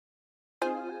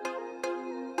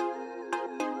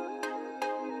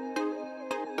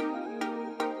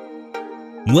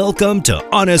Welcome to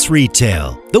Honest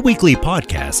Retail, the weekly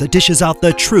podcast that dishes out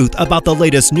the truth about the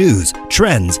latest news,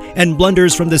 trends, and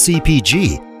blunders from the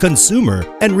CPG, consumer,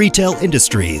 and retail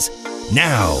industries.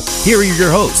 Now, here are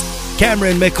your hosts,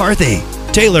 Cameron McCarthy,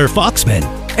 Taylor Foxman,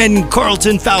 and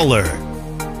Carlton Fowler.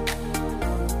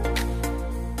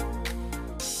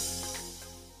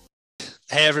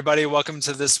 Hey everybody, welcome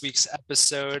to this week's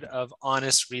episode of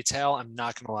Honest Retail. I'm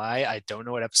not going to lie, I don't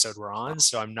know what episode we're on,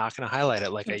 so I'm not going to highlight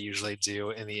it like I usually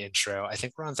do in the intro. I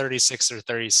think we're on 36 or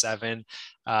 37.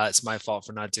 It's my fault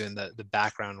for not doing the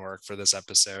background work for this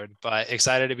episode, but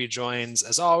excited to be joined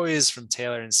as always from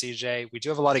Taylor and CJ. We do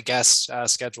have a lot of guests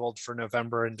scheduled for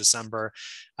November and December,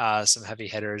 some heavy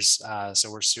hitters, so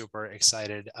we're super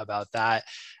excited about that.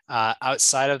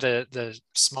 Outside of the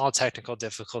small technical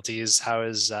difficulties, how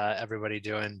is everybody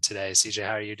doing today? CJ,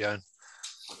 how are you doing?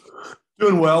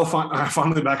 Doing well.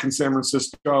 Finally back in San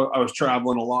Francisco. I was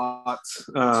traveling a lot.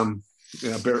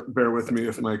 Bear with me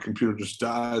if my computer just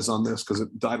dies on this because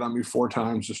it died on me 4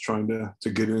 times just trying to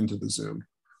get into the Zoom.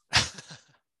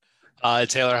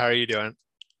 Taylor, how are you doing?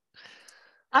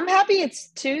 I'm happy it's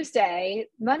Tuesday.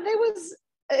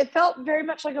 It felt very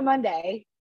much like a Monday.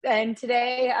 And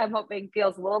today I'm hoping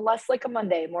feels a little less like a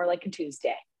Monday, more like a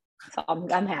Tuesday. So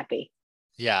I'm happy.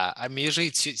 Yeah, I'm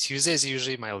usually Tuesday is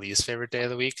usually my least favorite day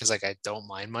of the week because I don't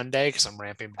mind Monday because I'm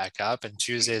ramping back up, and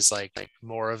Tuesday is like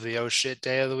more of the oh shit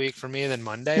day of the week for me than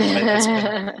Monday.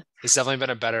 But it's definitely been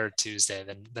a better Tuesday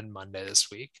than Monday this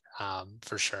week,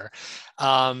 for sure.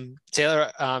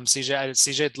 Taylor,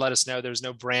 CJ let us know there's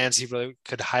no brands he really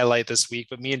could highlight this week,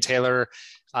 but me and Taylor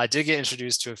did get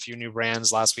introduced to a few new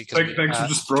brands last week. Thanks for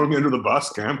just throwing me under the bus,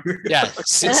 Cam. Yeah,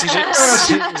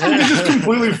 CJ just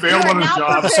completely failed on his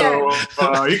job, so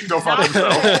he can go fuck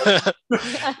himself.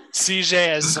 CJ,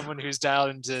 as someone who's dialed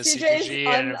into CPG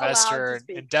and an investor,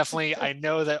 and definitely I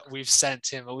know that we've sent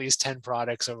him at least 10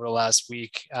 products over the last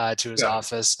week to his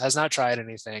office. Has not tried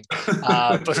anything,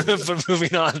 but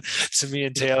moving on to me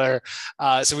and Taylor.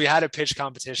 So we had a pitch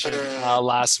competition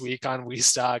last week on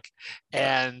WeStock,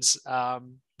 and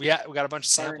we got a bunch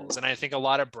of samples, and I think a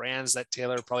lot of brands that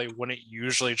Taylor probably wouldn't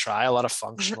usually try, a lot of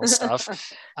functional stuff.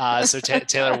 So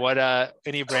Taylor, what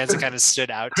any brands that kind of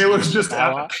stood out? Taylor's just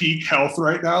at peak health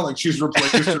right now. Like she's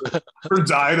replaced her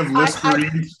diet of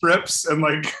Listerine strips and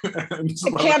like. I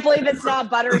can't believe it's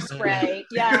not butter spray.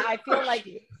 Yeah, I feel like.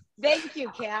 Thank you,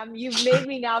 Cam. You've made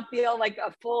me now feel like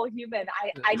a full human.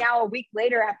 I now a week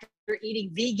later after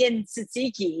eating vegan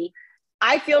tzatziki,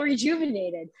 I feel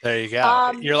rejuvenated. There you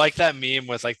go. You're like that meme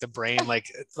with like the brain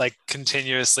like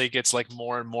continuously gets like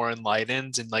more and more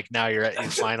enlightened, and like now you're at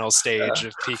your final stage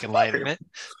of peak enlightenment.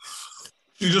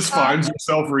 She just finds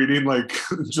herself reading like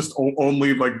just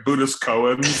only like Buddhist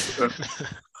koans.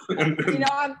 I'm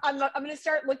going to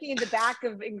start looking at the back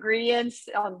of ingredients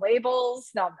on labels.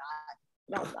 No,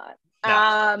 I'm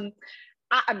not.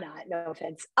 I'm not, no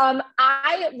offense.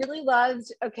 I really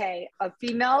loved, a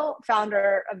female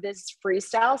founder of this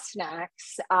Freestyle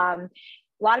Snacks. A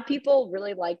lot of people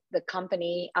really liked the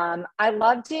company. I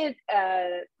loved it.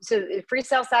 So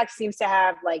Freestyle Snacks seems to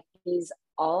have like these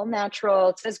all natural,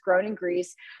 it says grown in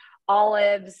Greece,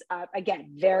 olives,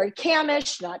 again, very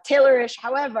Camish, not Taylorish.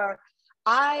 However,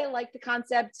 I like the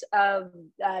concept of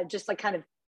just like kind of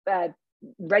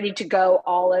ready to go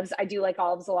olives. I do like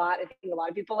olives a lot. I think a lot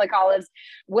of people like olives.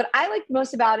 What I liked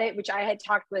most about it, which I had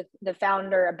talked with the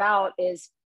founder about, is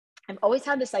I've always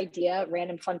had this idea,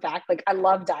 random fun fact, like I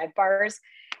love dive bars.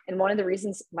 And one of the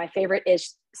reasons my favorite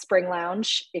is Spring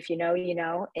Lounge. If you know,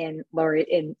 in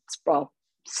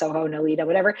Soho, Nolita,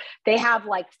 whatever. They have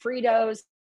like Fritos,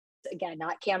 again,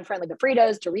 not Cam friendly, but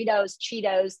Fritos, Doritos,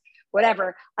 Cheetos,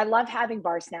 whatever. I love having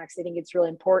bar snacks. I think it's really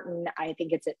important. I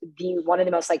think it's one of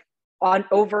the most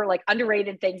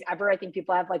underrated things ever. I think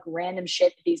people have like random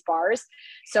shit at these bars.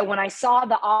 So when I saw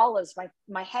the olives,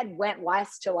 my head went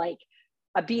less to like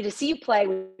a B2C play,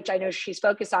 which I know she's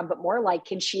focused on, but more like,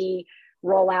 can she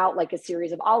roll out like a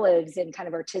series of olives and kind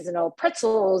of artisanal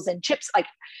pretzels and chips,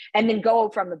 and then go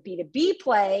from a B2B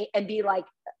play and be like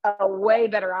a way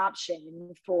better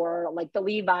option for like the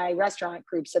Levi restaurant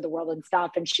groups of the world and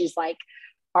stuff. And she's like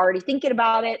already thinking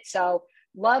about it. So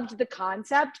loved the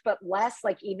concept, but less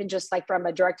like even just like from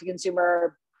a direct to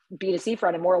consumer B2C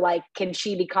front, and more like, can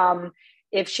she become,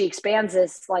 if she expands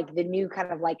this, like the new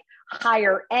kind of like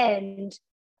higher end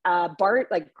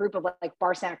group of like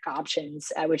bar snack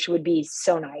options, which would be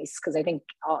so nice. Cause I think,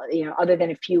 other than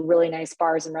a few really nice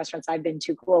bars and restaurants I've been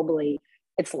to globally,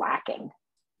 it's lacking.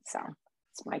 So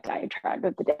it's my diatribe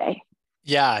of the day.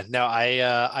 Yeah, no,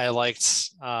 I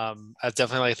liked, I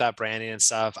definitely like that branding and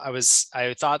stuff.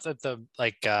 I thought that the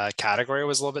category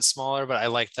was a little bit smaller, but I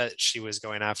liked that she was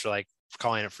going after like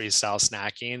calling it freestyle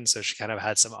snacking. So she kind of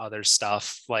had some other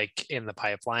stuff like in the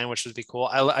pipeline, which would be cool.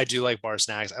 I do like bar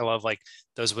snacks. I love like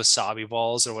those wasabi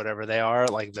balls or whatever they are.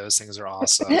 Like those things are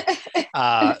awesome.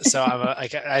 So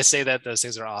I say that those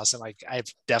things are awesome. Like I've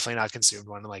definitely not consumed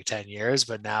one in like 10 years,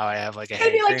 but now I have like a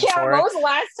hankering for it. What was the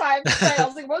last time? I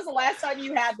was like, what was the last time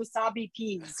you had wasabi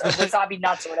peas or wasabi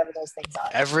nuts or whatever those things are?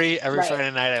 Every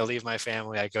Friday night I leave my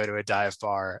family, I go to a dive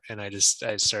bar and I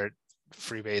start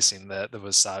freebasing the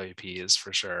wasabi peas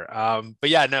for sure. But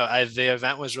yeah, no, the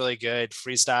event was really good.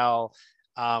 Freestyle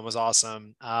was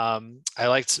awesome. I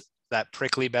liked that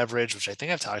prickly beverage, which I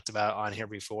think I've talked about on here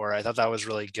before. I thought that was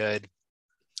really good.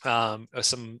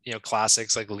 Some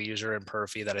classics like Leisure and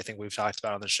Perfy that I think we've talked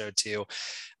about on the show too.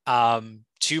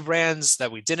 Two brands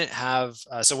that we didn't have.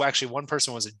 So actually one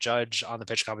person was a judge on the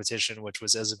pitch competition, which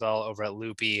was Isabel over at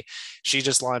Loopy. She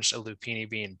just launched a lupini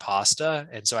bean pasta.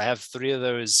 And so I have 3 of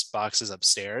those boxes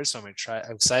upstairs. So I'm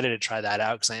excited to try that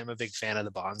out because I am a big fan of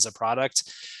the Bonza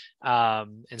product.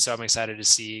 And so I'm excited to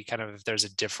see kind of if there's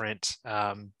a different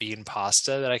bean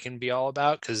pasta that I can be all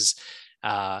about, because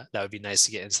that would be nice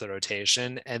to get into the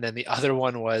rotation. And then the other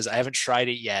one was, I haven't tried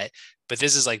it yet, but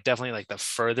this is like definitely like the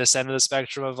furthest end of the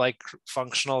spectrum of like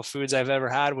functional foods I've ever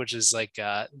had, which is like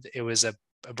it was a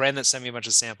brand that sent me a bunch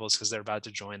of samples because they're about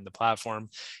to join the platform.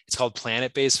 It's called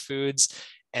Planet Based Foods.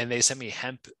 And they sent me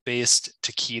hemp-based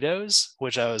taquitos,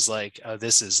 which I was like, oh,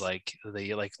 this is like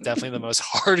definitely the most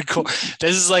hardcore.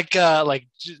 This is like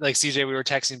CJ, we were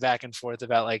texting back and forth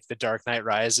about like the Dark Knight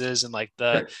Rises and like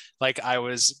I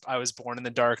was born in the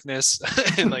darkness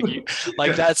and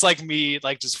that's like me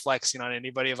like just flexing on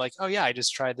anybody of like, oh yeah, I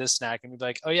just tried this snack, and be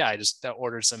like, oh yeah, I just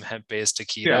ordered some hemp-based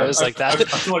taquitos that. I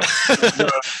feel like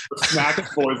the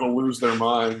snack boys will lose their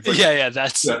minds. Like,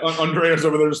 that's Andrea's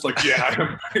over there just like, yeah,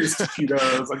 hemp-based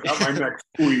taquitos. Like, got my next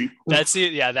tweet. That's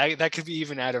it. Yeah, that could be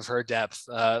even out of her depth,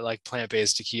 like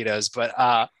plant-based taquitos. But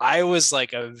I was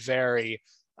like a very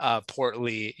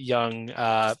portly young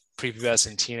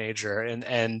prepubescent teenager,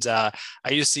 and I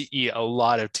used to eat a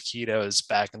lot of taquitos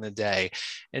back in the day,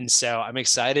 and so I'm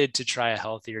excited to try a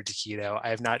healthier taquito. I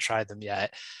have not tried them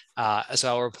yet, so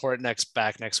I'll report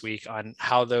back next week on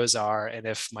how those are and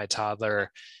if my toddler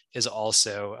is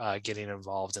also getting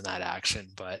involved in that action.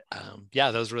 But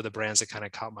yeah, those were the brands that kind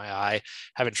of caught my eye.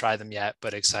 Haven't tried them yet,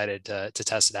 but excited to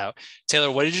test it out. Taylor,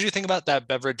 what did you think about that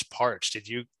beverage Parch? Did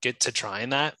you get to trying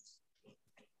that?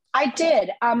 I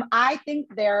did. I think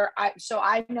so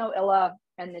I know Illa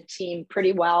and the team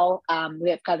pretty well. We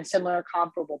have kind of similar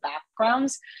comparable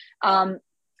backgrounds. I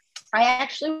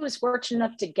actually was fortunate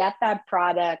enough to get that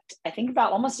product, I think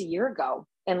about almost a year ago,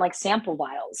 in like sample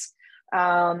vials.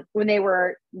 When they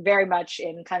were very much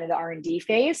in kind of the R&D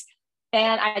phase.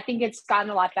 And I think it's gotten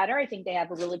a lot better. I think they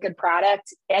have a really good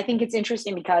product. I think it's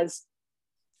interesting because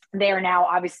they are now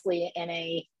obviously in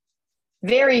a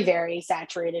very, very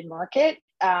saturated market.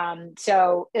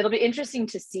 So it'll be interesting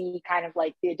to see kind of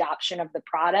like the adoption of the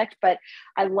product. But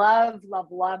I love,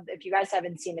 if you guys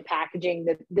haven't seen the packaging,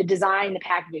 the design, the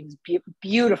packaging is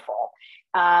beautiful.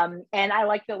 And I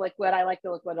like the liquid. I like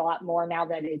the liquid a lot more now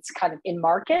that it's kind of in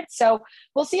market. So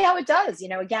we'll see how it does.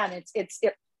 Again,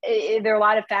 there are a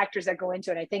lot of factors that go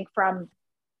into it. I think from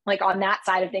like on that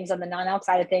side of things, on the non-alc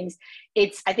side of things,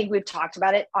 I think we've talked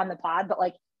about it on the pod, but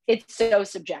like, it's so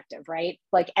subjective, right?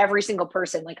 Like every single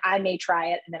person, like I may try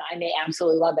it and then I may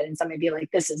absolutely love it. And some may be like,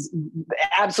 this is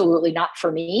absolutely not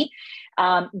for me.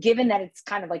 Given that it's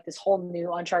kind of like this whole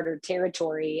new uncharted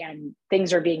territory and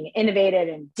things are being innovated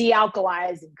and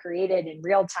de-alkalized and created in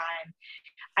real time,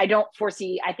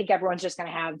 I think everyone's just going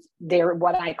to have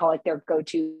what I call like their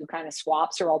go-to kind of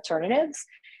swaps or alternatives.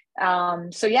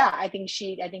 So yeah, I think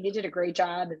they did a great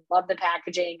job and love the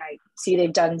packaging. I see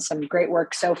they've done some great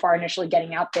work so far initially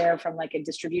getting out there from like a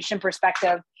distribution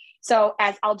perspective. So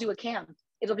as I'll do a Cam,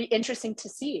 it'll be interesting to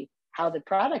see how the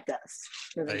product does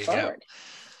moving forward.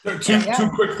 Two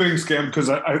quick things, Cam, because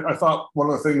I thought one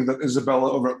of the things that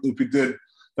Isabella over at Loopy did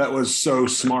that was so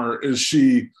smart is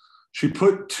she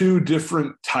put 2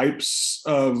 different types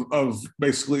of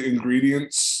basically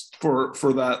ingredients for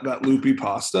that Loopy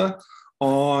pasta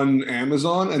on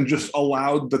Amazon and just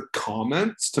allowed the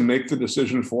comments to make the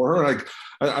decision for her. Like,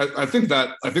 I think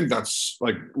that's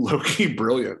like low-key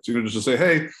brilliant, just to say,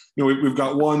 hey, we've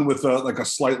got one with a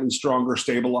slightly stronger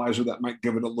stabilizer that might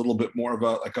give it a little bit more of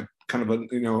a kind of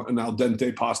an al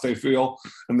dente pasta feel,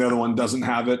 and the other one doesn't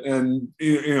have it. And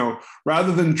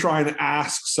rather than trying to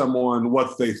ask someone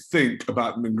what they think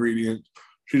about an ingredient,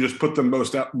 she just put them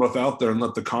both out there and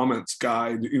let the comments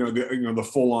guide the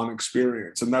full-on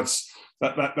experience. And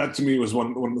that to me was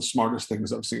one of the smartest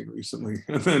things I've seen recently.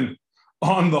 And then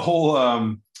on the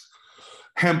whole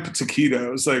hemp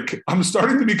taquitos. Like, I'm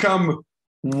starting to become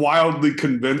wildly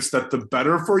convinced that the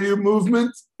better for you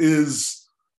movement is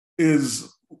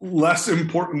less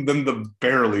important than the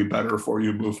barely better for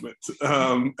you movement.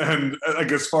 And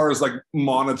like, as far as like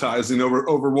monetizing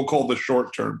over we'll call the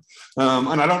short term.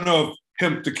 And I don't know if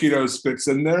hemp taquitos fits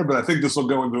in there, but I think this will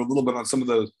go into a little bit on some of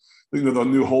the, you know, the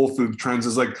new whole food trends.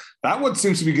 Is like that one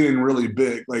seems to be getting really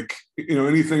big. Like, you know,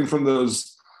 anything from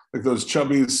those, like those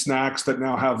chubby snacks that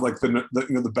now have like the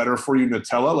you know, the better for you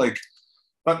Nutella, like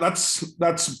that's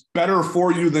better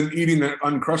for you than eating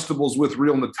Uncrustables with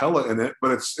real Nutella in it,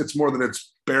 but it's more than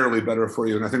it's barely better for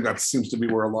you. And I think that seems to be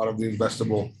where a lot of the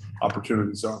investable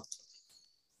opportunities are.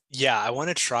 Yeah, I want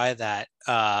to try that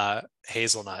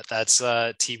hazelnut. That's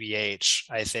TBH,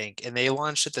 I think. And they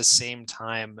launched at the same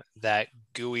time that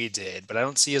Gooey did, but I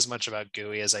don't see as much about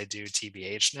Gooey as I do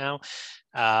TBH now.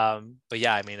 But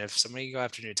yeah, I mean, if somebody could go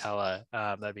after Nutella,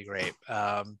 that'd be great.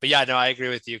 But yeah, no, I agree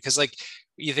with you. Cause like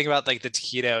you think about like the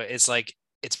taquito, it's like,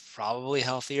 it's probably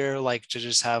healthier, like to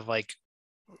just have like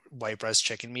white breast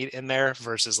chicken meat in there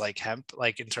versus like hemp,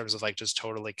 like in terms of like just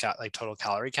totally like total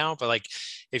calorie count. But like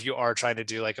if you are trying to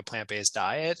do like a plant-based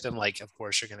diet, then like of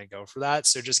course you're going to go for that.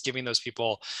 So just giving those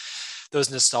people those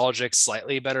nostalgic,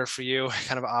 slightly better for you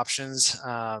kind of options,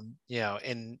 you know,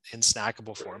 in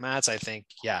snackable formats, I think,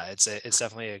 yeah, it's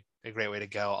definitely a great way to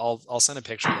go. I'll send a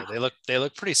picture. They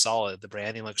look pretty solid. The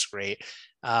branding looks great.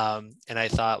 And I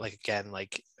thought, like, again,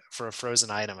 like for a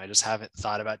frozen item, I just haven't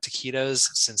thought about taquitos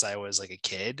since I was like a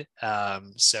kid.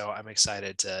 So I'm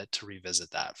excited to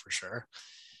revisit that for sure.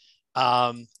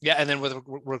 Yeah. And then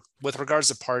with regards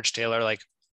to Parch, Taylor, like,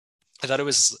 I thought it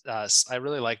was, I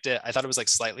really liked it. I thought it was like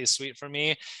slightly sweet for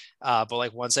me. But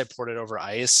like once I poured it over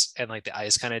ice and like the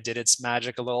ice kind of did its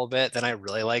magic a little bit, then I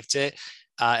really liked it.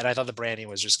 And I thought the branding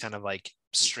was just kind of like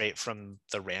straight from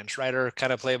the Ranch Rider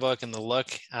kind of playbook and the look.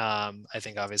 I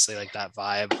think obviously like that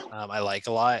vibe, I like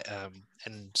a lot.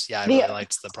 And yeah, I really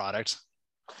liked the product.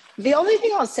 The only thing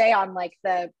I'll say on like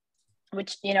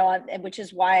which, you know, which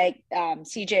is why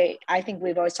CJ, I think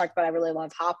we've always talked about, I really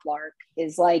love Hoplark,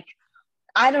 is like,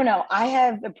 I don't know. I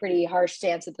have a pretty harsh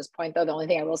stance at this point, though. The only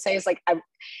thing I will say is like,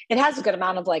 it has a good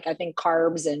amount of like, I think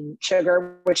carbs and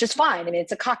sugar, which is fine. I mean,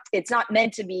 it's not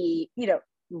meant to be, you know,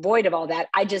 void of all that.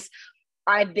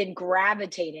 I've been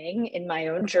gravitating in my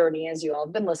own journey, as you all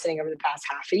have been listening over the past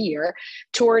half a year,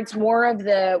 towards more of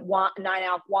the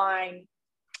 9-alc wine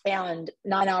and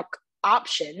 9-alc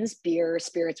options, beer,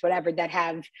 spirits, whatever, that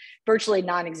have virtually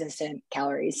non-existent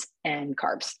calories and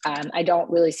carbs. I don't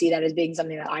really see that as being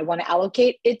something that I want to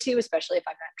allocate it to, especially if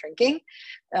I'm not drinking.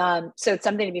 So it's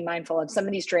something to be mindful of. Some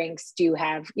of these drinks do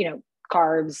have, you know,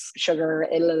 carbs, sugar,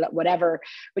 whatever,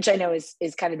 which I know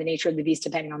is kind of the nature of the beast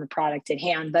depending on the product at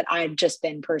hand. But I've just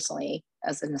been personally,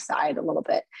 as an aside, a little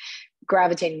bit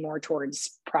gravitating more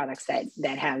towards products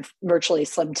that have virtually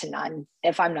slim to none.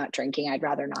 If I'm not drinking, I'd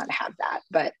rather not have that,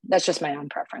 but that's just my own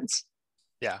preference.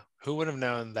 Yeah. Who would have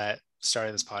known that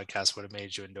starting this podcast would have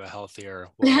made you into a healthier,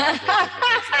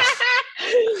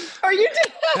 Or you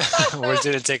did. We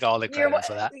didn't take all the credit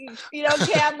for that. You know,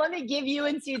 Cam, let me give you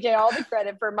and CJ all the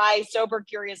credit for my sober,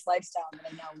 curious lifestyle that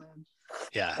I now live.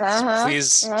 Yeah.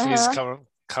 Please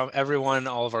come, everyone,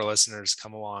 all of our listeners,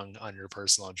 come along on your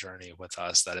personal journey with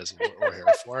us. That is what we're here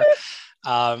for.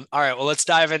 All right, well, let's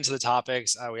dive into the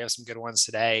topics. We have some good ones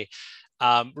today.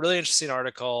 Really interesting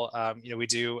article. You know, we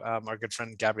do, our good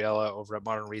friend Gabriella over at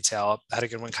Modern Retail had a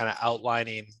good one kind of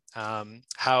outlining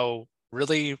how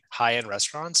really high-end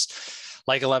restaurants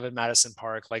like 11 Madison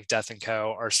Park, like Death &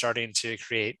 Co. are starting to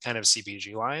create kind of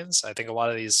CPG lines. I think a lot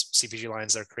of these CPG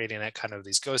lines they're creating at kind of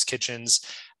these ghost kitchens,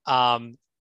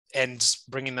 and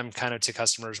bringing them kind of to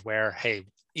customers where, hey,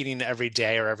 eating every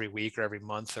day or every week or every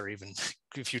month or even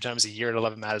a few times a year at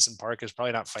 11 Madison Park is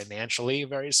probably not financially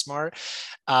very smart.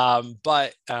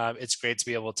 But it's great to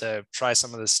be able to try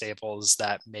some of the staples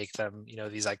that make them, you know,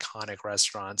 these iconic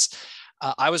restaurants.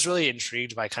 I was really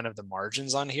intrigued by kind of the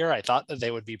margins on here. I thought that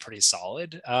they would be pretty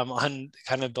solid on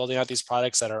kind of building out these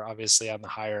products that are obviously on the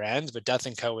higher end, but Death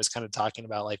 & Co. was kind of talking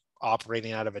about like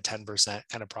operating out of a 10%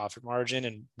 kind of profit margin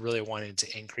and really wanting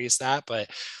to increase that. But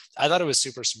I thought it was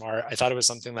super smart. I thought it was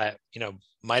something that, you know,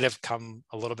 might have come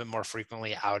a little bit more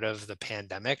frequently out of the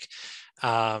pandemic,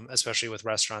 especially with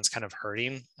restaurants kind of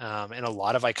hurting, and a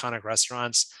lot of iconic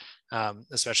restaurants,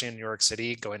 especially in New York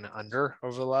City, going under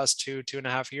over the last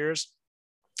 2.5 years.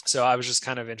 So I was just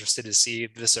kind of interested to see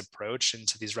this approach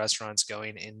into these restaurants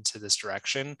going into this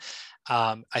direction.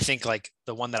 I think like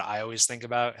the one that I always think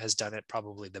about has done it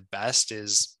probably the best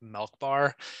is Milk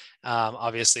Bar.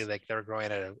 Obviously, like they're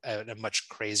growing at a much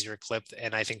crazier clip,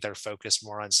 and I think they're focused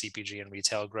more on CPG and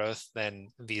retail growth than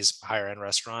these higher end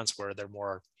restaurants where they're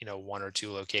more, one or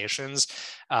two locations.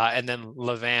 And then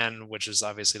Levain, which is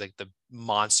obviously like the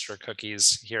monster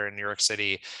cookies here in New York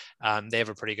City, they have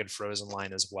a pretty good frozen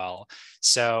line as well.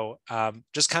 So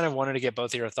just kind of wanted to get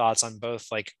both of your thoughts on both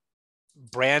like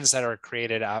brands that are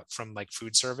created out from like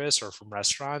food service or from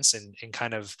restaurants and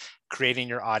kind of creating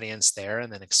your audience there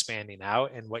and then expanding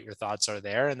out, and what your thoughts are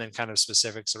there, and then kind of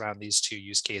specifics around these two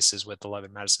use cases with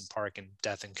 11 Madison Park and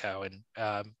Death & Co.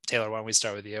 And Taylor, why don't we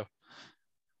start with you?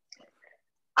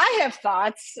 I have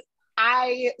thoughts.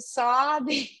 I saw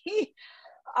the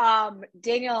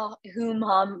Daniel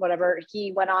Hum, whatever,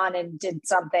 he went on and did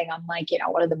something on like,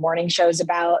 one of the morning shows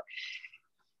about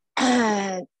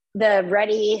the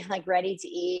ready to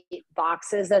eat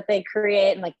boxes that they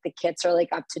create. And like the kits are like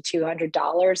up to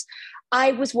 $200.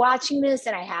 I was watching this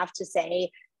and I have to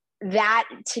say that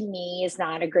to me is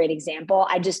not a great example.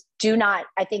 I just do not,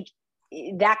 I think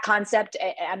that concept,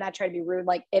 I'm not trying to be rude,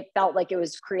 like it felt like it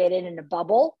was created in a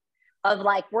bubble of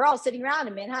like, we're all sitting around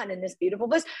in Manhattan in this beautiful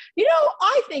place.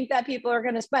 I think that people are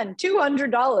going to spend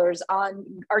 $200 on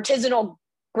artisanal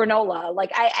granola.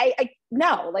 Like I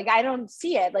no, like I don't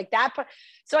see it like that.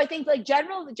 So I think like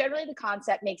generally the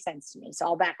concept makes sense to me. So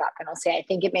I'll back up and I'll say, I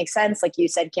think it makes sense. Like you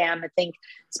said, Cam, I think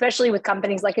especially with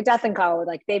companies like a Death & Co,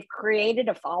 like they've created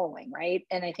a following, right?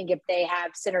 And I think if they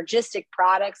have synergistic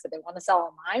products that they want to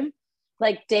sell online,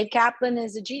 like Dave Kaplan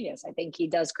is a genius. I think he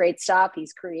does great stuff.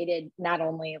 He's created not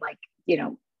only like,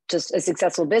 just a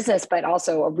successful business, but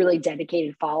also a really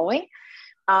dedicated following.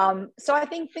 So I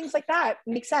think things like that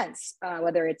make sense,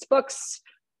 whether it's books,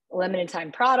 limited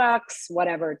time products,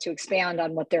 whatever, to expand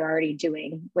on what they're already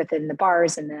doing within the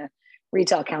bars and the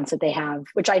retail accounts that they have,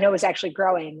 which I know is actually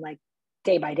growing like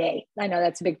day by day. I know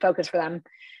that's a big focus for them.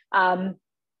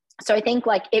 So I think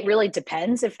like it really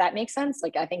depends, if that makes sense.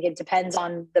 Like I think it depends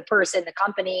on the person, the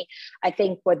company. I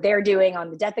think what they're doing on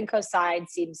the Death & Co side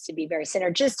seems to be very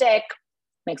synergistic,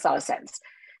 makes a lot of sense.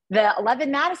 The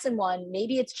 11 Madison one,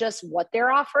 maybe it's just what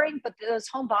they're offering, but those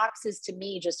home boxes to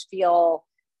me just feel,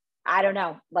 I don't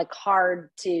know, like hard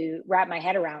to wrap my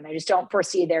head around. I just don't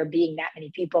foresee there being that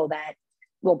many people that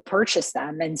will purchase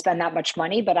them and spend that much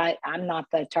money, but I'm not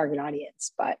the target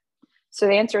audience. But so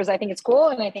the answer is, I think it's cool.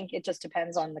 And I think it just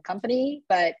depends on the company,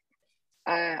 but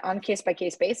on case by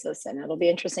case basis. And it'll be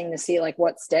interesting to see like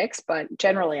what sticks, but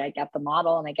generally I get the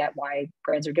model and I get why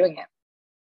brands are doing it.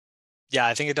 Yeah,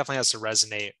 I think it definitely has to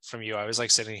resonate from you. I was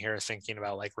like sitting here thinking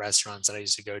about like restaurants that I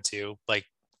used to go to, like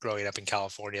growing up in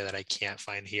California, that I can't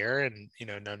find here. And,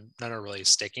 none are really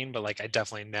sticking, but like, I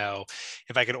definitely know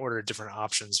if I could order different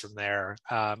options from there,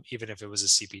 even if it was a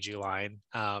CPG line,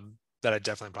 that I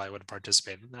definitely probably would have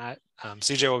participated in that.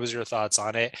 CJ, what was your thoughts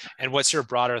on it? And what's your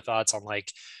broader thoughts on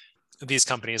like these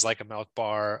companies like a Milk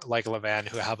Bar, like Levain,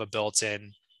 who have a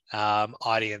built-in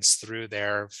audience through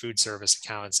their food service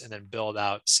accounts and then build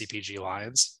out CPG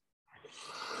lines?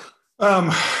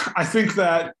 I think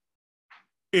that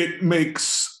it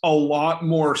makes a lot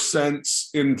more sense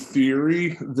in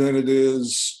theory than it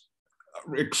is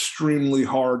extremely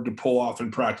hard to pull off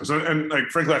in practice. And like,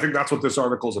 frankly, I think that's what this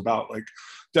article is about. Like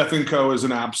Death & Co is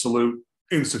an absolute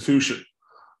institution.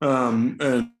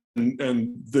 And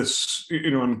this,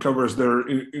 uncovers their,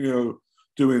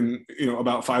 doing,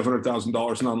 about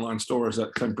 $500,000 in online stores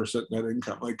at 10% net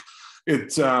income. Like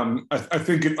it's, I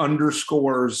think it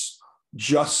underscores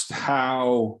just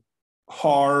how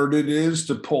hard it is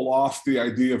to pull off the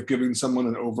idea of giving someone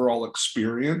an overall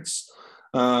experience,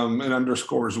 and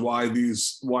underscores why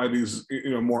these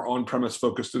more on-premise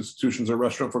focused institutions or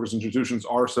restaurant focused institutions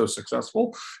are so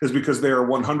successful, is because they are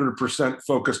 100%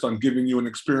 focused on giving you an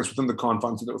experience within the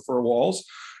confines of the four walls,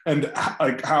 and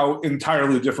like how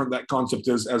entirely different that concept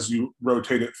is as you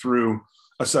rotate it through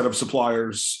a set of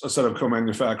suppliers, a set of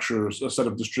co-manufacturers, a set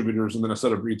of distributors, and then a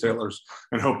set of retailers,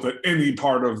 and hope that any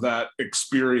part of that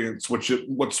experience,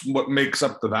 what makes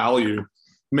up the value,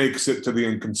 makes it to the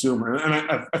end consumer.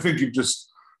 And I think you've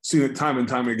just seen it time and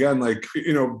time again. Like,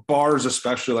 bars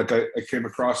especially, like I came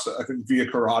across, I think Via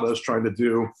Corrado is trying to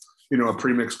do, a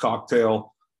pre-mixed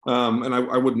cocktail. And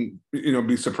I wouldn't,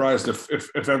 be surprised if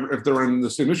they're in the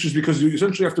same issues, because you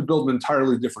essentially have to build an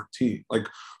entirely different team. Like,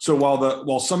 so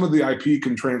while some of the IP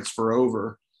can transfer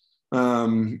over,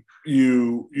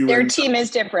 their team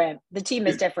is different. The team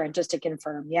is different, just to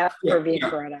confirm. Yep. For Via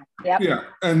Corrado. Yep. Yeah.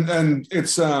 And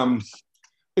it's,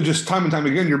 it just time and time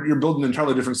again, you're building an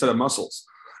entirely different set of muscles.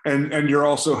 And you're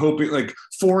also hoping like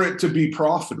for it to be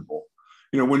profitable,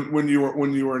 when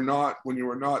you were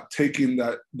not taking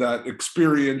that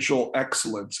experiential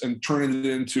excellence and turning it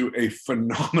into a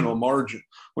phenomenal margin,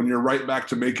 when you're right back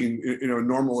to making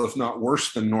normal, if not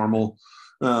worse than normal,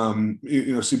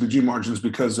 CPG margins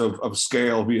because of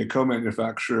scale via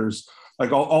co-manufacturers.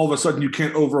 Like all of a sudden, you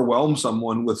can't overwhelm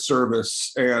someone with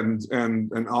service and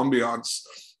ambiance,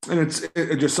 and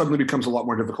it just suddenly becomes a lot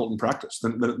more difficult in practice.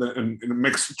 And it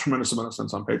makes a tremendous amount of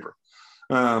sense on paper.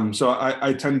 So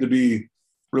I tend to be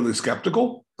really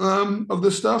skeptical of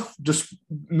this stuff, just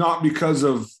not because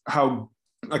of how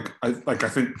I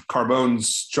think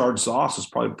Carbone's charred sauce is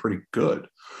probably pretty good.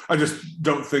 I just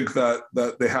don't think that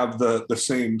they have the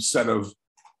same set of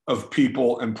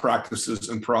people and practices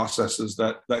and processes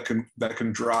that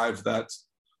can drive that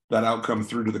outcome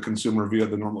through to the consumer via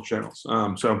the normal channels.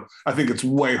 So I think it's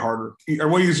way harder or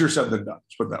way easier said than done.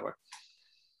 Let's put it that way.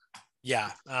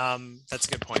 Yeah, that's a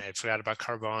good point. I forgot about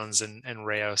Carbones and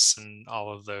Rayos and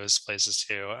all of those places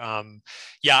too.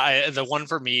 The one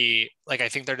for me, like, I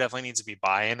think there definitely needs to be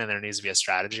buy-in and there needs to be a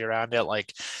strategy around it.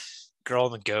 Like Girl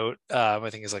and the Goat, I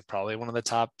think is like probably one of the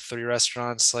top 3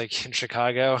 restaurants like in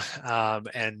Chicago.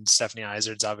 And Stephanie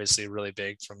Izard's obviously really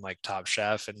big from like Top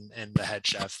Chef and the head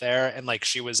chef there. And like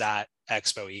she was at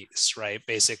Expo East, right?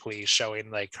 Basically showing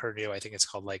like her new, I think it's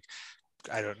called like,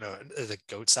 I don't know, the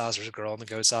goat sauce or Girl in the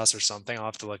Goat sauce or something. I'll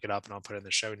have to look it up and I'll put it in the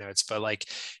show notes. But like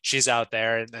she's out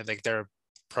there and I think they're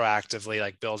proactively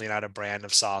like building out a brand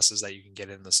of sauces that you can get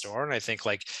in the store. And I think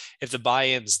like if the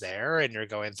buy-in's there and you're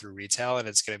going through retail and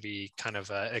it's going to be kind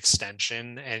of an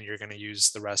extension and you're going to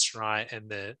use the restaurant and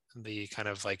the kind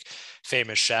of like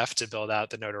famous chef to build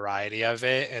out the notoriety of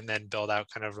it and then build out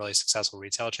kind of really successful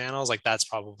retail channels, like that's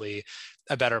probably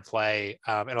a better play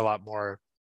and a lot more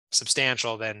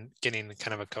substantial than getting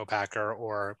kind of a co-packer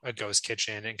or a ghost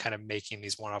kitchen and kind of making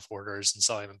these one-off orders and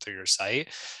selling them through your site.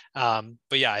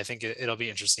 But yeah, I think it'll be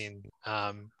interesting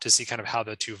to see kind of how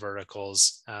the two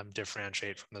verticals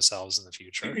differentiate from themselves in the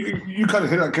future. You kind of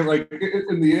hit on like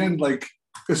in the end, like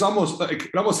it's almost like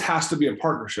it almost has to be a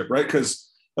partnership, right?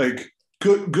 Because like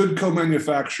good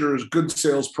co-manufacturers, good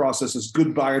sales processes,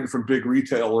 good buy-in from big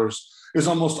retailers is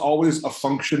almost always a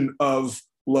function of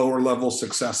lower level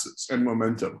successes and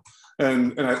momentum.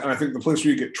 And I think the place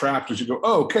where you get trapped is you go,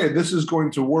 oh, okay, this is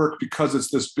going to work because it's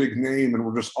this big name and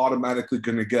we're just automatically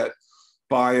going to get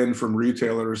buy-in from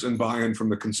retailers and buy-in from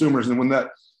the consumers. And when that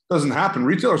doesn't happen,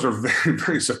 retailers are very,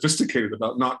 very sophisticated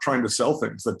about not trying to sell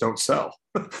things that don't sell.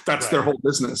 That's right. Their whole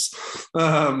business.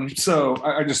 So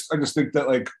I just think that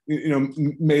like,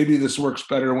 maybe this works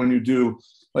better when you do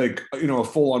like, a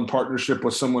full-on partnership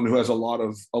with someone who has a lot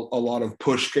of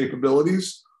push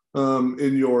capabilities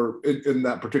in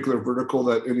that particular vertical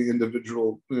that any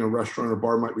individual, restaurant or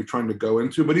bar might be trying to go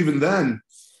into. But even then,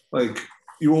 like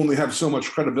you only have so much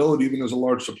credibility, even as a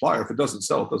large supplier. If it doesn't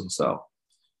sell, it doesn't sell.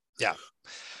 Yeah.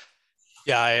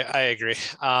 Yeah, I agree.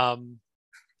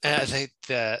 And I think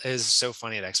that is so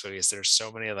funny at Expo East. There's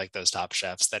so many of like those top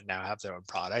chefs that now have their own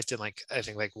product. And like, I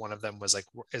think like one of them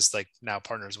is now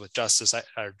partners with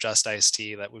Just Iced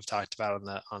Tea that we've talked about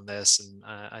on this. And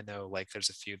I know like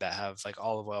there's a few that have like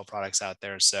olive oil products out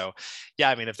there. So yeah,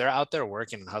 I mean, if they're out there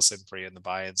working and hustling for you and the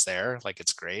buy-in's there, like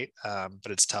it's great.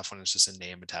 But it's tough when it's just a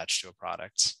name attached to a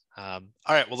product. All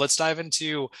right, well, let's dive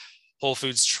into Whole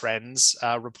Foods trends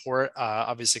report,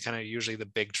 obviously kind of usually the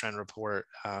big trend report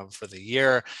for the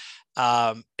year.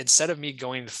 Instead of me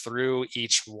going through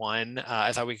each one,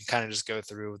 I thought we could kind of just go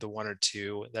through the one or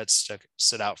two that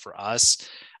stood out for us.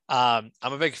 I'm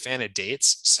a big fan of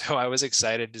Dates, so I was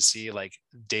excited to see like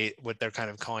what they're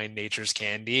kind of calling nature's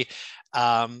candy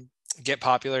get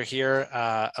popular here.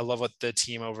 I love what the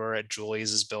team over at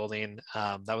Julie's is building.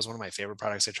 That was one of my favorite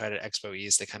products I tried at Expo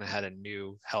East. They kind of had a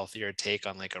new, healthier take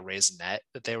on like a raisinette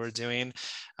that they were doing,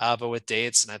 but with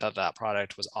Dates, and I thought that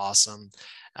product was awesome.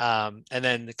 And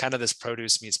then kind of this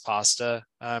produce meets pasta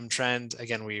trend.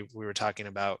 Again, we were talking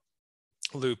about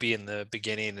loopy in the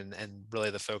beginning and really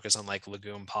the focus on like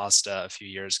legume pasta a few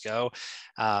years ago.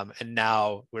 And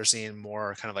now we're seeing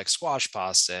more kind of like squash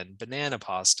pasta and banana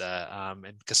pasta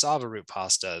and cassava root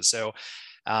pasta. So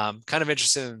kind of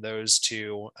interested in those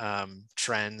two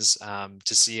trends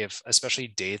to see if, especially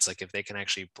Dates, like if they can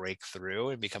actually break through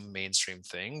and become a mainstream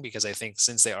thing, because I think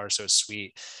since they are so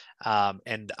sweet,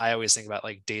 and I always think about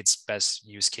like Dates' best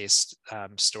use case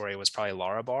story was probably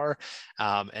Larabar.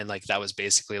 And like that was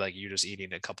basically like you just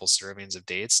eating a couple servings of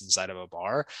dates inside of a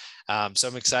bar. So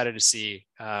I'm excited to see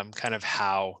kind of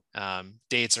how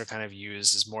dates are kind of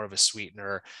used as more of a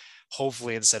sweetener,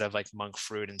 hopefully instead of like monk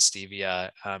fruit and stevia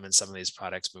in some of these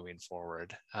products moving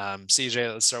forward.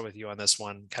 CJ, let's start with you on this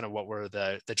one. Kind of what were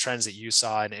the trends that you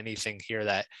saw and anything here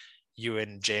that you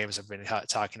and James have been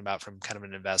talking about from kind of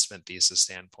an investment thesis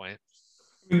standpoint?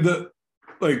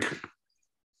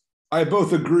 I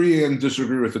both agree and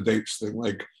disagree with the dates thing.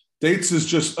 Like, dates is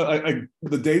just the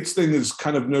dates thing is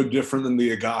kind of no different than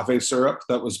the agave syrup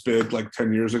that was big like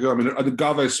 10 years ago. I mean,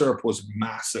 agave syrup was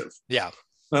massive. Yeah.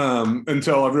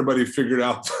 Until everybody figured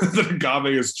out that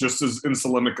agave is just as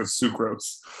insulinic as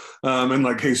sucrose. And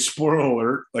like, hey, spoiler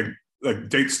alert, like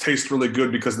dates taste really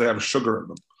good because they have sugar in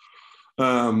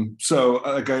them. So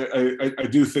like I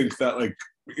do think that, like,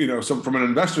 you know, so from an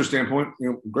investor standpoint,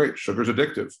 you know, great, sugar's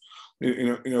addictive.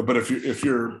 But if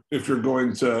you're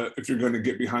going to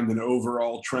get behind an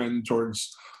overall trend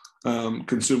towards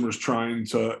consumers trying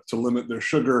to limit their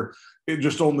sugar, it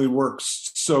just only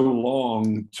works so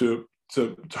long to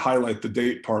highlight the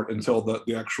date part until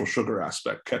the actual sugar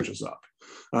aspect catches up.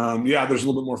 Yeah, there's a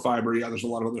little bit more fiber. Yeah, there's a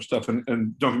lot of other stuff. And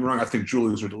don't get me wrong, I think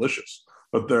Julies are delicious,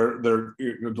 but they're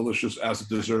delicious as a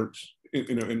dessert,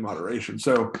 in moderation.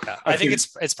 So yeah, I think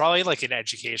it's probably like an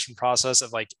education process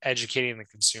of like educating the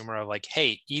consumer of like,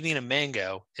 hey, eating a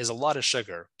mango is a lot of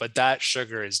sugar, but that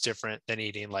sugar is different than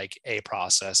eating like a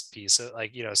processed piece of,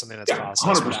 like, you know, something that's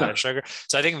processed with added sugar.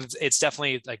 So I think it's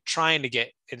definitely like trying to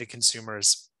get into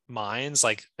consumers' minds,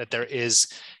 like that there is,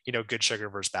 you know, good sugar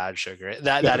versus bad sugar.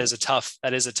 That is a tough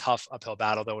uphill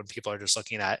battle though, when people are just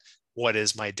looking at what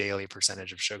is my daily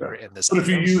percentage of sugar in this. But if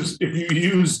you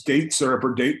use date syrup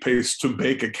or date paste to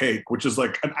bake a cake, which is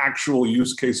like an actual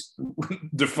use case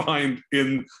defined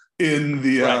in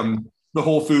the the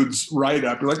Whole Foods write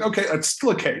up, you're like, okay, it's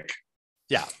still a cake.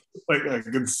 Yeah. Like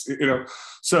it's, you know,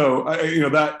 so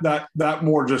that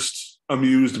more just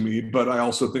amused me, but I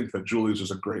also think that Julie's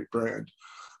is a great brand.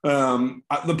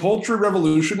 The Poultry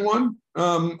Revolution one,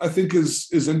 I think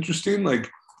is interesting. Like,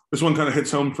 this one kind of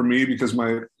hits home for me because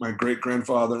my great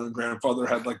grandfather and grandfather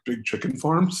had like big chicken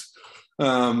farms,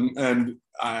 and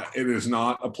it is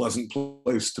not a pleasant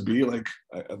place to be. Like,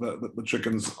 the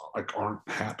chickens like aren't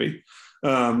happy.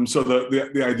 So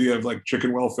the idea of like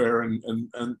chicken welfare and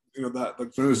you know, that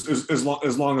like,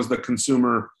 as long as the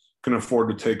consumer can afford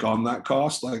to take on that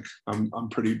cost, like I'm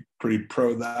pretty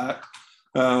pro that.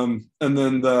 And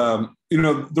then the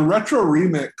retro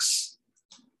remix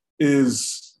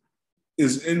is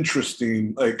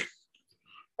interesting. Like,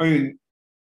 I mean,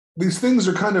 these things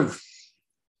are kind of,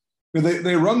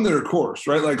 they run their course,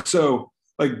 right? Like, so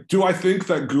like, do I think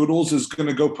that Goodles is going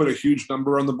to go put a huge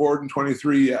number on the board in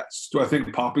 23? Yes. Do I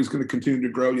think Poppy's going to continue to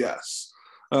grow? Yes.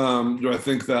 Do I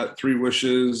think that Three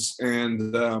Wishes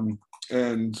and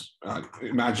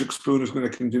Magic Spoon is going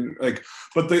to continue? Like,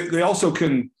 but they also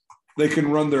can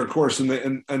run their course, and they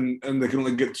can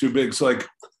only get too big. So like,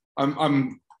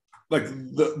 I'm like,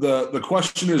 the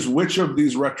question is, which of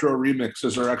these retro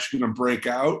remixes are actually going to break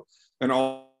out and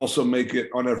also make it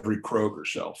on every Kroger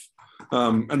shelf?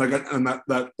 And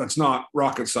that's not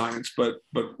rocket science, but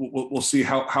we'll see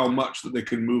how much that they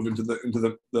can move into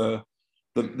the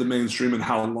mainstream and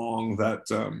how long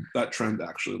that trend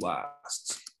actually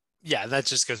lasts. Yeah, that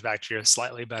just goes back to your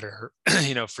slightly better,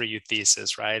 you know, for you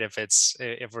thesis, right?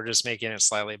 If we're just making it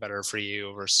slightly better for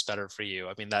you versus better for you,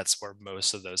 I mean, that's where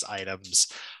most of those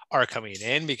items are coming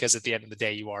in, because at the end of the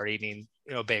day, you are eating,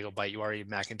 you know, bagel bite, you are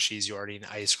eating mac and cheese, you are eating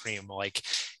ice cream. Like,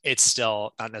 it's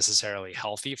still not necessarily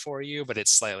healthy for you, but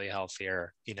it's slightly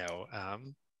healthier, you know,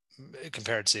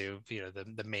 compared to, you know,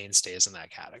 the mainstays in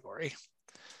that category.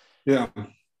 Yeah,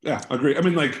 agree. I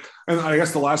mean, like, and I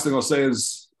guess the last thing I'll say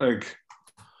is, like,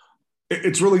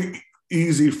 it's really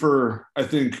easy for, I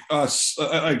think, us,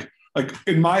 like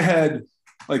in my head,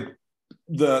 like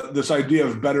this idea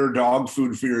of better dog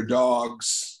food for your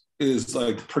dogs is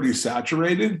like pretty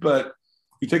saturated, but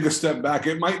you take a step back,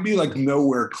 it might be like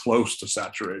nowhere close to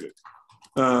saturated.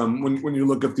 When you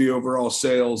look at the overall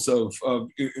sales of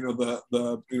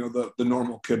the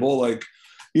normal kibble, like,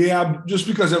 yeah, just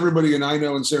because everybody I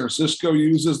know in San Francisco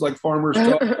uses like Farmer's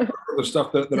Dog, the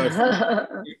stuff that I,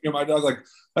 you know, my dog, like,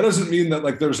 that doesn't mean that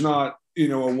like there's not, you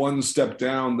know, a one step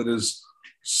down that is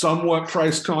somewhat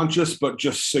price conscious, but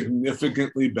just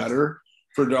significantly better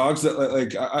for dogs. That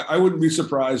like I wouldn't be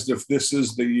surprised if this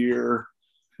is the year,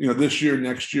 you know, this year,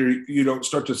 next year, you don't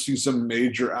start to see some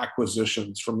major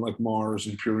acquisitions from like Mars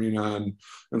and Purina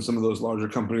and some of those larger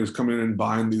companies coming in and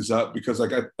buying these up, because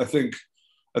like I think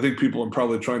people are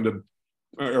probably trying to,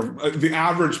 or the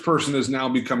average person is now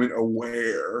becoming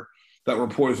aware that we're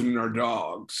poisoning our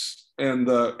dogs, and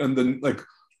then like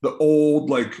the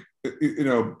old, like, you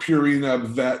know, Purina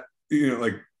vet, you know,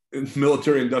 like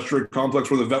military industrial complex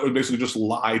where the vet would basically just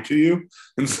lie to you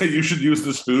and say you should use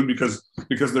this food because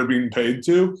they're being paid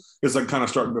to, is like kind of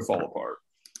starting to fall apart.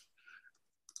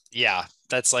 Yeah,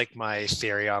 that's like my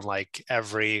theory on like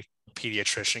every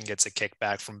pediatrician gets a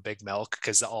kickback from Big Milk,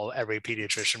 because every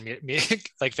pediatrician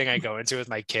like thing I go into with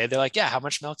my kid, they're like, yeah, how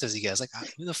much milk does he get? I was like,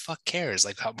 who the fuck cares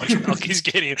like how much milk he's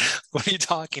getting? What are you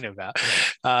talking about?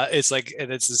 It's like,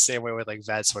 and it's the same way with like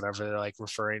vets, whenever they're like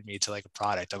referring me to like a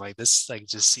product, I'm like, this like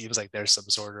just seems like there's some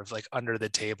sort of like under the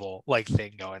table like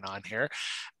thing going on here.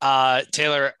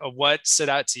 Taylor, what stood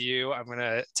out to you? I'm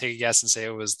gonna take a guess and say it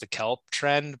was the kelp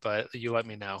trend, but you let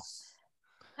me know.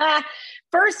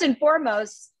 First and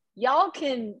foremost, y'all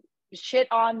can shit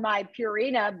on my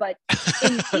Purina, but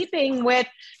in keeping with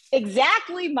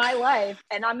exactly my life,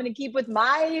 and I'm going to keep with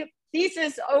my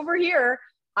thesis over here,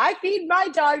 I feed my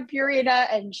dog Purina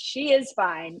and she is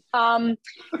fine.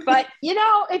 But you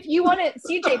know, if you want to,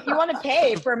 CJ, if you want to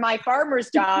pay for my farmer's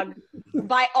dog,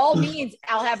 by all means,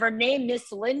 I'll have her name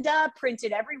Miss Linda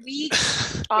printed every week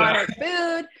on her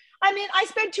food. I mean, I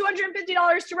spent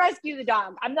 $250 to rescue the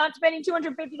dog. I'm not spending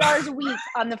 $250 a week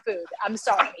on the food. I'm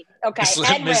sorry. Okay.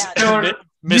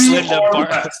 Miss Linda.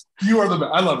 You are the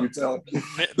best. I love you, Taylor.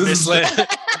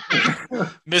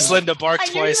 Miss Linda, bark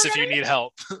twice if you need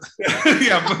help.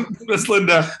 Yeah, Miss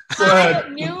Linda, go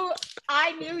ahead.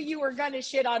 I knew you were going to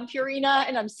shit on Purina,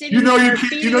 and I'm sitting you can't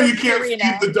feed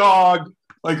the dog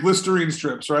like Listerine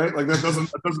strips, right? Like that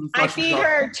doesn't. I feed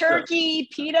her turkey,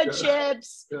 pita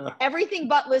chips, everything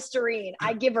but Listerine.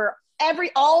 I give her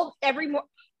every.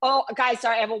 Oh, guys,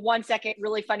 sorry, I have a 1 second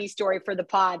really funny story for the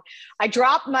pod. I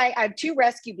have 2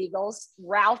 rescue beagles,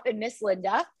 Ralph and Miss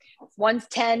Linda. One's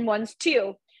 10, one's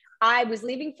 2. I was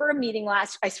leaving for a meeting I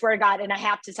swear to God, and I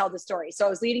have to tell the story. So I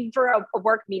was leaving for a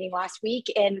work meeting last week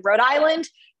in Rhode Island,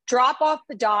 drop off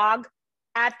the dog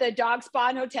at the Dog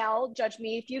Spawn Hotel. Judge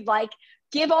me if you'd like.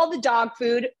 Give all the dog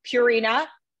food, Purina.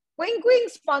 Wing, wing,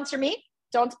 sponsor me.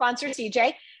 Don't sponsor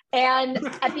CJ. And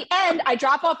at the end, I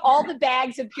drop off all the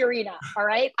bags of Purina. All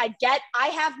right. I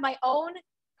have my own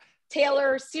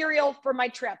Taylor cereal for my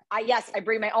trip. I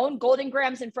bring my own Golden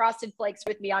Grahams and Frosted Flakes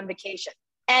with me on vacation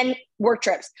and work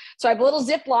trips. So I have a little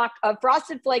Ziploc of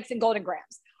Frosted Flakes and Golden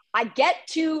Grahams. I get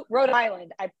to Rhode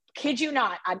Island. I kid you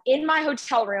not. I'm in my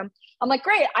hotel room. I'm like,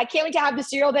 great. I can't wait to have the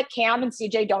cereal that Cam and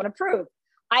CJ don't approve.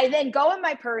 I then go in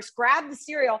my purse, grab the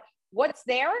cereal. What's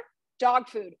there? Dog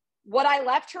food. What I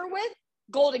left her with?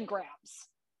 Golden Grahams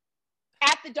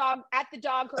at the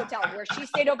dog hotel where she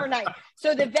stayed overnight.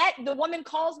 So the woman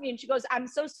calls me and she goes, I'm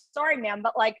so sorry, ma'am,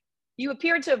 but like you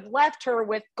appear to have left her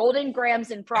with Golden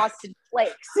Grahams and Frosted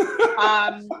Flakes.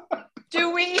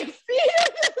 Do we feed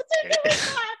it?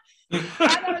 And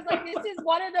I was like, this is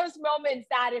one of those moments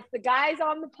that if the guys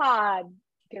on the pod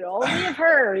could only have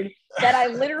heard that I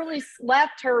literally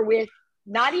left her with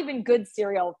not even good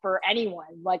cereal for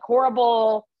anyone, like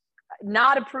horrible,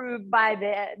 not approved by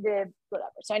the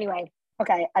whatever. So anyway,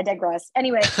 okay, I digress.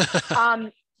 Anyway,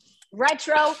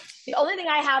 retro, the only thing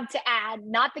I have to add,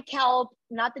 not the kelp,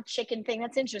 not the chicken thing.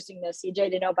 That's interesting though,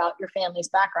 CJ, to know about your family's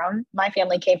background. My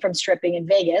family came from stripping in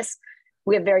Vegas.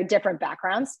 We have very different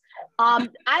backgrounds. I like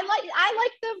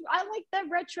the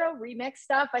retro remix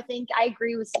stuff. I think I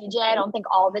agree with CJ. I don't think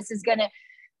all of this is going to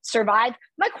survive.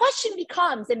 My question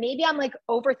becomes, and maybe I'm like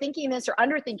overthinking this or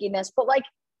underthinking this, but like,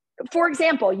 for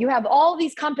example, you have all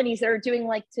these companies that are doing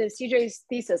like to CJ's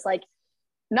thesis, like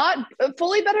not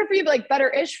fully better for you, but like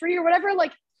better-ish for you or whatever.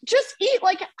 Like just eat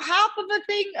like half of a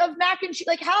thing of mac and cheese,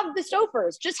 like have the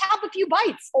Stouffer's, just have a few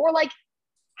bites or like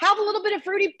have a little bit of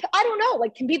fruity. I don't know.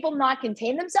 Like, can people not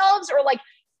contain themselves or like,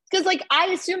 because like, I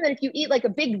assume that if you eat like a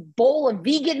big bowl of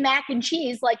vegan mac and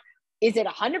cheese, like, is it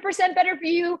 100% better for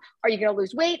you? Are you going to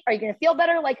lose weight? Are you going to feel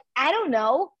better? Like, I don't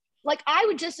know. Like, I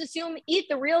would just assume eat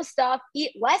the real stuff,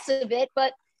 eat less of it,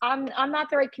 but I'm not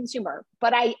the right consumer.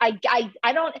 But I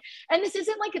don't, and this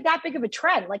isn't like that big of a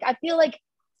trend. Like, I feel like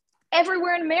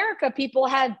everywhere in America, people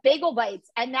have bagel bites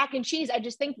and mac and cheese. I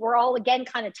just think we're all, again,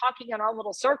 kind of talking in our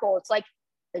little circle. It's like,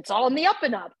 it's all in the up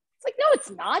and up. It's like, no, it's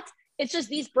not. It's just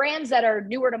these brands that are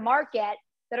newer to market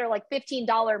that are like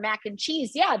 $15 mac and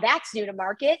cheese. Yeah, that's new to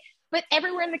market. But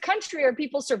everywhere in the country are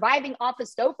people surviving off of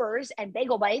Stouffer's and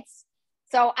bagel bites.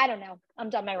 So I don't know. I'm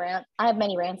done my rant. I have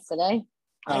many rants today.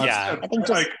 Yeah, I think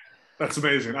that's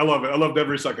amazing. I love it. I loved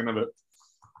every second of it.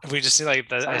 We just see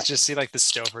like I just see like the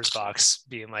Stouffer's box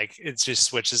being like, it just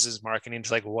switches his marketing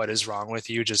to like, what is wrong with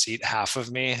you? Just eat half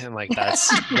of me. And like, that's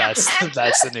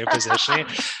the new positioning.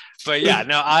 But yeah,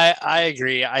 no, I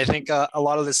agree. I think a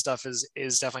lot of this stuff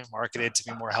is definitely marketed to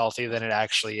be more healthy than it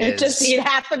actually is. Just eat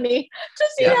half of me.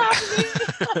 Just eat half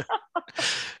of me.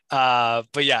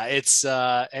 But yeah, it's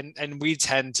and we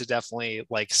tend to definitely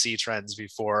like see trends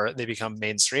before they become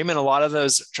mainstream, and a lot of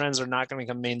those trends are not going to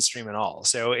become mainstream at all.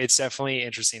 So it's definitely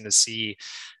interesting to see.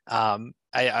 I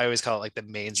always call it like the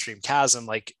mainstream chasm.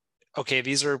 Like, okay,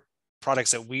 these are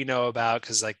products that we know about,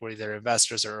 because like we're either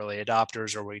investors or early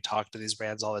adopters, or we talk to these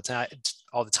brands all the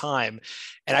time.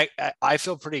 And I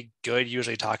feel pretty good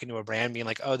usually talking to a brand, being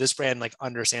like, oh, this brand like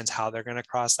understands how they're going to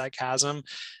cross that chasm.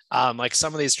 Like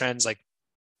some of these trends, like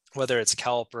whether it's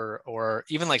kelp or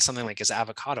even like something like is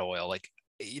avocado oil, like,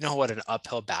 you know what an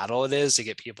uphill battle it is to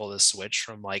get people to switch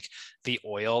from like the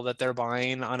oil that they're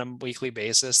buying on a weekly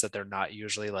basis, that they're not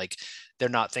usually like, they're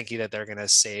not thinking that they're going to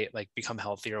say like become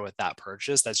healthier with that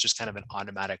purchase. That's just kind of an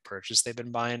automatic purchase they've been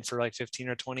buying for like 15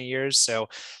 or 20 years. So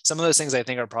some of those things I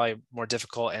think are probably more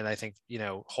difficult. And I think, you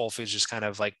know, Whole Foods just kind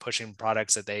of like pushing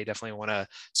products that they definitely want to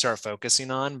start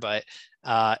focusing on. But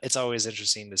it's always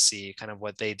interesting to see kind of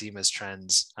what they deem as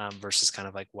trends versus kind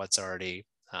of like what's already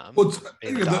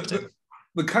being adopted.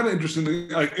 The kind of interesting thing,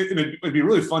 like it'd be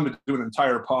really fun to do an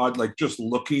entire pod, like just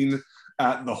looking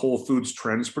at the Whole Foods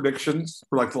trends predictions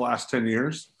for like the last 10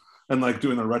 years and like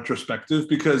doing a retrospective,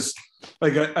 because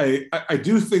like I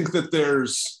do think that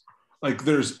there's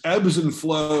ebbs and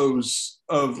flows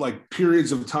of like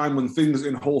periods of time when things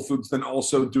in Whole Foods then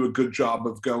also do a good job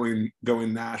of going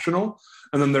national.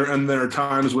 And then there are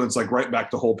times when it's like right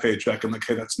back to whole paycheck and like,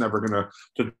 hey, that's never gonna,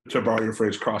 to borrow your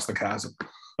phrase, cross the chasm.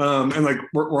 And like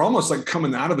we're almost like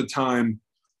coming out of a time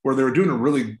where they were doing a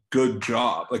really good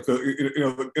job, like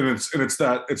it's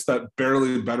that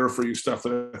barely better for you stuff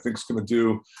that I think is going to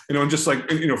do, and just like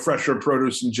fresher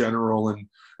produce in general, and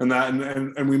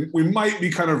we might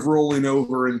be kind of rolling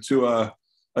over into I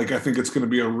think it's going to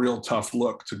be a real tough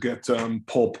look to get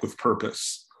pulp with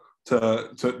purpose to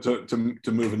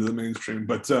move into the mainstream,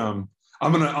 but.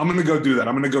 I'm gonna go do that.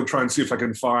 I'm gonna go try and see if I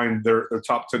can find their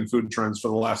top 10 food trends for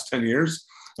the last 10 years,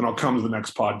 and I'll come to the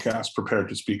next podcast prepared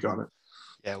to speak on it.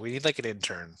 Yeah, we need like an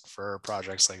intern for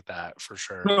projects like that for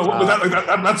sure. No,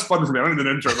 that's fun for me. I don't need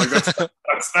an intern. Like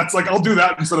that's like I'll do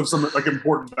that instead of some like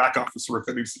important back office work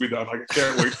that needs to be done. Like I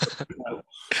can't wait.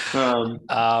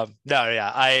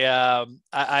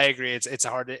 I agree. It's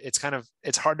hard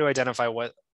to identify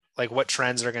what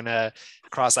trends are going to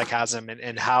cross that chasm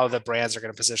and how the brands are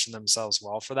going to position themselves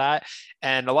well for that.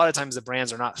 And a lot of times the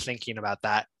brands are not thinking about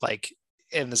that, like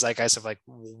in the zeitgeist of like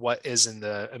what is in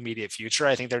the immediate future.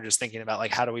 I think they're just thinking about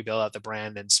like, how do we build out the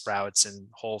brand and Sprouts and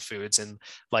Whole Foods and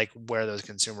like where those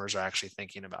consumers are actually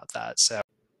thinking about that. So.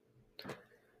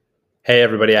 Hey,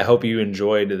 everybody. I hope you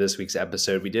enjoyed this week's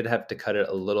episode. We did have to cut it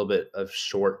a little bit of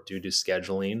short due to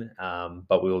scheduling,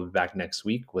 but we will be back next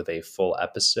week with a full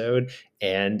episode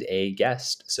and a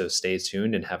guest. So stay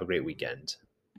tuned and have a great weekend.